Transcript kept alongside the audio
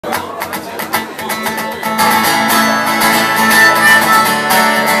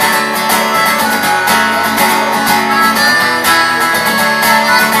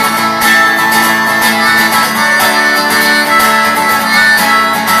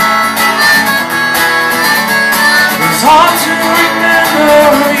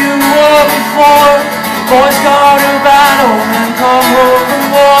before. Boys go to battle and come home from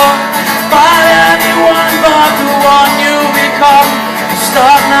war. Find anyone but the one you become. You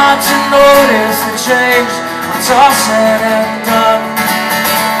start not to notice the change when it's all said and done.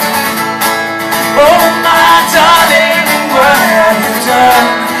 Oh my darling, what have you done?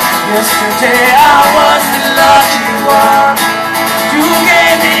 Yesterday I was the lucky one. You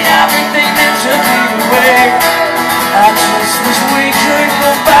gave me everything and took me away. I just wish we could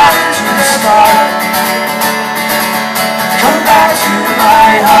go back to the start. Come back to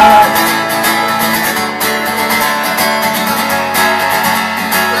my heart.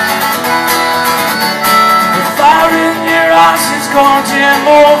 The fire in your eyes is gone dim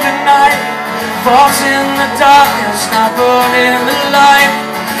overnight. Falls in the darkness, not burning the light.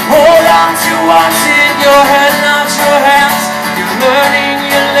 Hold on to what's in your head, not your hands. You're learning,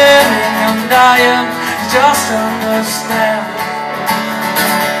 you're living, and I am just understand.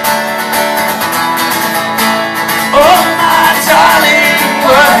 Oh my darling,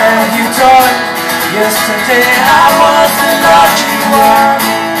 what have you done? Yesterday I was the lucky one.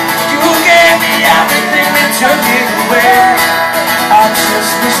 You gave me everything and took it away. I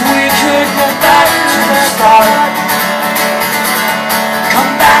just wish we could go back to the start.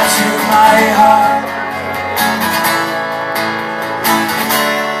 Come back to my heart.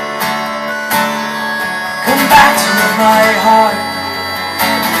 Come back to my heart.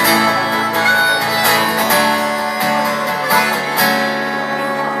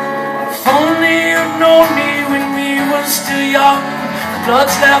 If only you'd known me when we were still young. The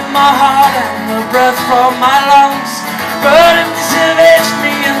blood's left my heart and the breath from my lungs. Burdens have aged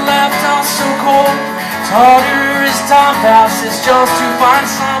me and left us so cold. It's harder as time passes just to find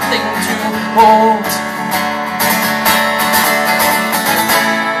something to hold.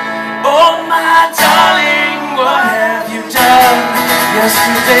 Oh my darling, what have you done?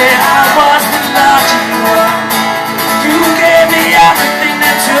 Yesterday I was the lucky one. You gave me everything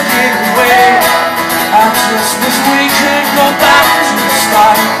and took it away. I just wish we could go back to the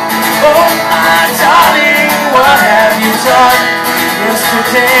start. Oh my darling, what have you done?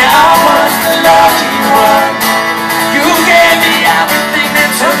 Yesterday I was the lucky one. You